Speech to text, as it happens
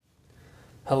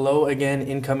Hello again,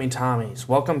 incoming Tommies.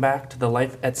 Welcome back to the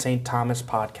Life at St. Thomas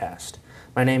podcast.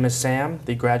 My name is Sam,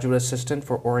 the graduate assistant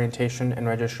for orientation and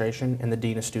registration in the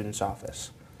Dean of Students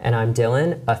office. And I'm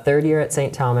Dylan, a third year at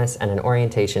St. Thomas and an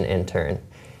orientation intern.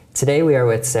 Today we are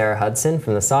with Sarah Hudson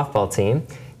from the softball team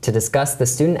to discuss the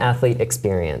student-athlete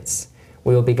experience.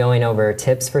 We will be going over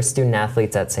tips for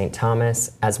student-athletes at St.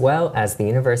 Thomas, as well as the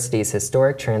university's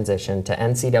historic transition to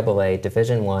NCAA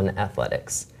Division I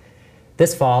athletics.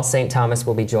 This fall, St. Thomas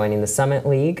will be joining the Summit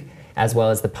League, as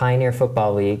well as the Pioneer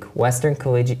Football League, Western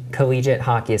Collegiate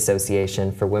Hockey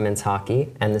Association for women's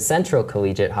hockey, and the Central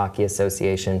Collegiate Hockey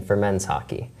Association for men's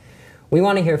hockey. We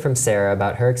want to hear from Sarah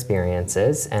about her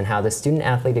experiences and how the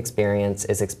student-athlete experience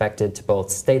is expected to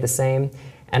both stay the same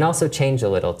and also change a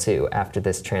little too after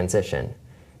this transition.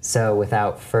 So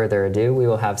without further ado, we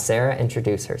will have Sarah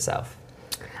introduce herself.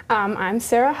 I'm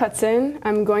Sarah Hudson.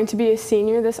 I'm going to be a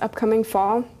senior this upcoming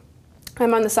fall.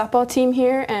 I'm on the softball team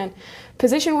here, and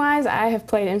position-wise, I have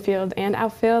played infield and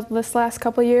outfield this last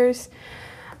couple years.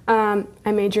 I'm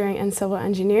majoring in civil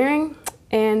engineering,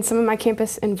 and some of my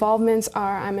campus involvements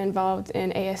are I'm involved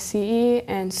in ASCE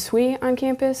and SWE on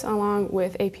campus, along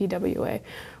with APWA,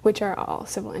 which are all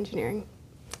civil engineering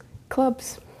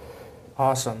clubs.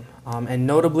 Awesome. And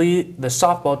notably, the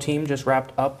softball team just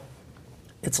wrapped up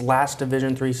its last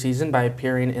Division III season by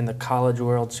appearing in the College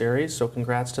World Series, so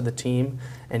congrats to the team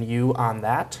and you on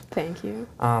that. Thank you.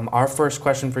 Our first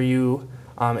question for you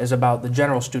is about the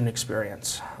general student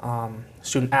experience,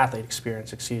 student-athlete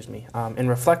experience, excuse me. In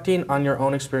reflecting on your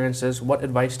own experiences, what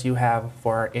advice do you have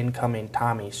for our incoming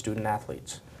Tommy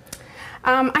student-athletes?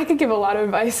 I could give a lot of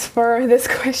advice for this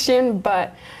question,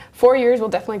 but 4 years will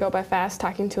definitely go by fast,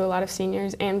 talking to a lot of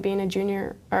seniors and being a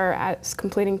junior or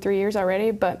completing 3 years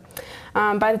already. But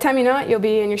by the time you know it, you'll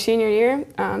be in your senior year.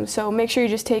 So make sure you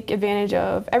just take advantage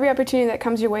of every opportunity that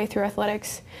comes your way through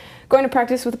athletics. Going to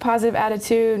practice with a positive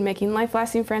attitude, making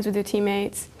life-lasting friends with your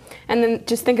teammates, and then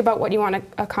just think about what you want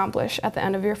to accomplish at the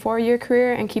end of your 4-year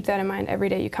career and keep that in mind every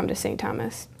day you come to St.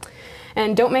 Thomas.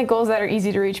 And don't make goals that are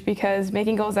easy to reach, because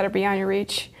making goals that are beyond your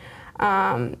reach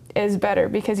is better,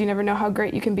 because you never know how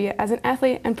great you can be as an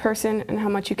athlete and person and how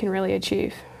much you can really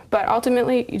achieve. But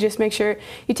ultimately, you just make sure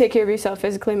you take care of yourself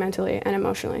physically, mentally, and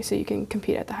emotionally so you can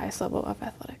compete at the highest level of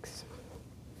athletics.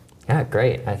 Yeah,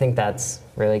 great. I think that's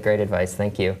really great advice.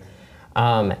 Thank you.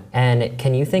 And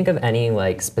can you think of any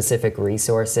specific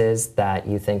resources that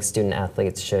you think student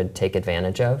athletes should take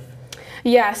advantage of?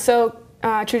 Yeah, so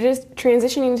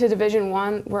transitioning to Division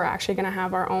I, we're actually going to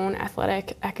have our own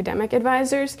athletic academic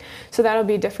advisors, so that'll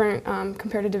be different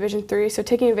compared to Division III. So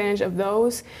taking advantage of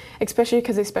those, especially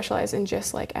because they specialize in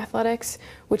just athletics,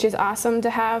 which is awesome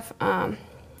to have.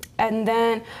 And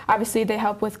then obviously they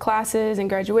help with classes and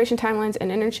graduation timelines and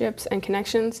internships and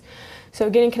connections. So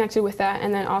getting connected with that,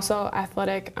 and then also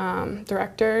athletic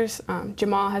directors.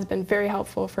 Jamal has been very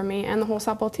helpful for me and the whole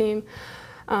softball team.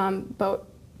 But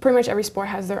pretty much every sport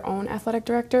has their own athletic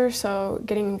director, so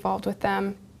getting involved with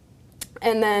them.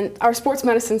 And then our sports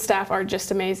medicine staff are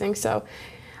just amazing. So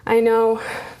I know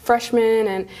freshmen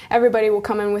and everybody will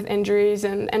come in with injuries,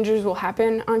 and injuries will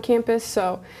happen on campus.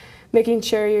 So making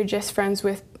sure you're just friends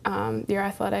with your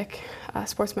athletic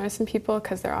sports medicine people,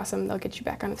 because they're awesome. They'll get you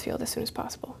back on the field as soon as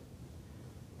possible.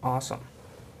 Awesome.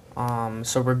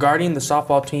 So regarding the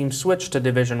softball team switch to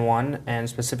Division I, and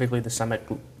specifically the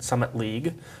Summit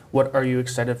League, what are you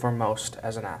excited for most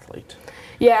as an athlete?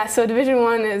 Yeah, so Division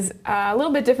I is a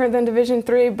little bit different than Division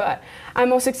III, but I'm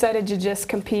most excited to just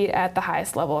compete at the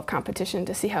highest level of competition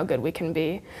to see how good we can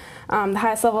be. The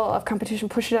highest level of competition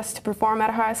pushes us to perform at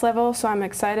our highest level, so I'm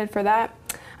excited for that.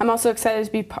 I'm also excited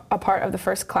to be a part of the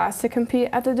first class to compete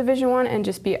at the Division I and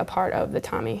just be a part of the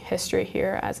Tommy history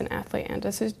here as an athlete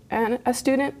and a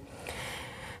student.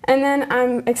 And then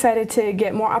I'm excited to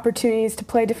get more opportunities to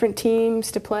play different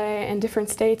teams, to play in different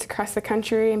states across the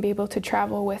country, and be able to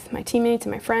travel with my teammates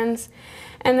and my friends.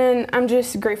 And then I'm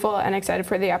just grateful and excited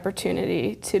for the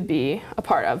opportunity to be a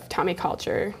part of Tommy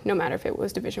culture, no matter if it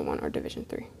was Division I or Division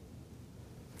III.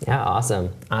 Yeah,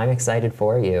 awesome. I'm excited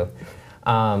for you.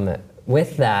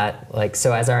 With that,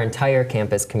 so as our entire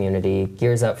campus community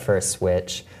gears up for a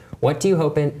switch, what do you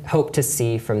hope to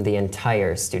see from the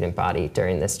entire student body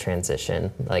during this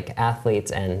transition, like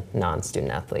athletes and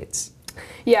non-student athletes?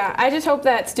 Yeah, I just hope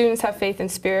that students have faith and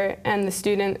spirit, and the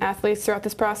student athletes throughout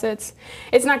this process.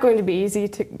 It's not going to be easy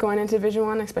going into Division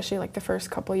I, especially the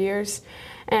first couple years.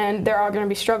 And there are going to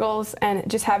be struggles, and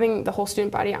just having the whole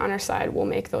student body on our side will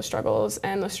make those struggles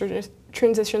and those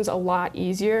transitions a lot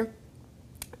easier.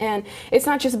 And it's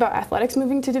not just about athletics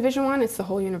moving to Division I, it's the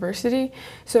whole university.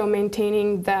 So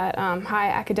maintaining that high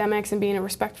academics and being a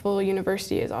respectful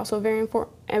university is also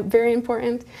very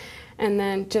important. And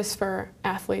then just for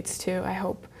athletes too, I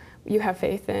hope you have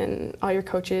faith in all your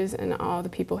coaches and all the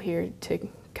people here to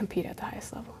compete at the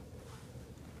highest level.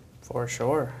 For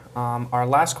sure. Our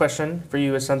last question for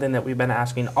you is something that we've been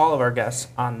asking all of our guests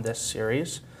on this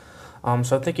series.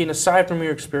 So thinking aside from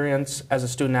your experience as a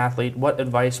student athlete, what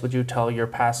advice would you tell your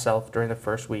past self during the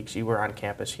first weeks you were on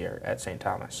campus here at St.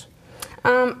 Thomas?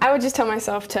 I would just tell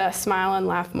myself to smile and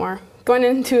laugh more. Going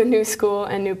into a new school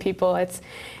and new people, it's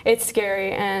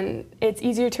scary, and it's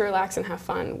easier to relax and have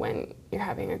fun when you're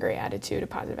having a great attitude, a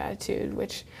positive attitude,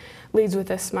 which leads with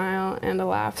a smile and a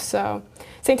laugh. So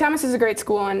St. Thomas is a great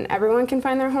school, and everyone can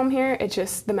find their home here. It's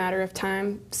just the matter of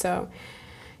time. So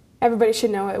everybody should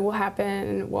know it will happen,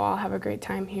 and we'll all have a great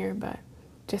time here, but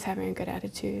just having a good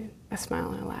attitude, a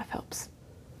smile, and a laugh helps.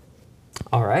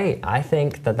 All right, I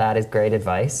think that is great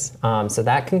advice. So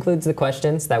that concludes the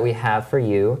questions that we have for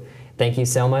you. Thank you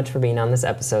so much for being on this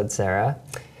episode, Sarah.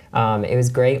 It was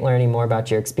great learning more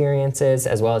about your experiences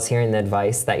as well as hearing the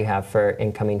advice that you have for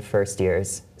incoming first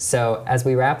years. So as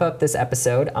we wrap up this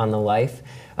episode on the life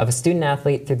of a student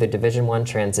athlete through the Division I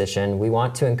transition, we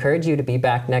want to encourage you to be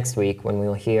back next week when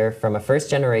we'll hear from a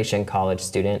first-generation college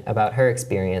student about her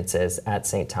experiences at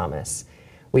St. Thomas.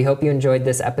 We hope you enjoyed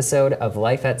this episode of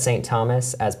Life at St.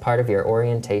 Thomas as part of your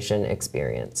orientation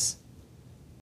experience.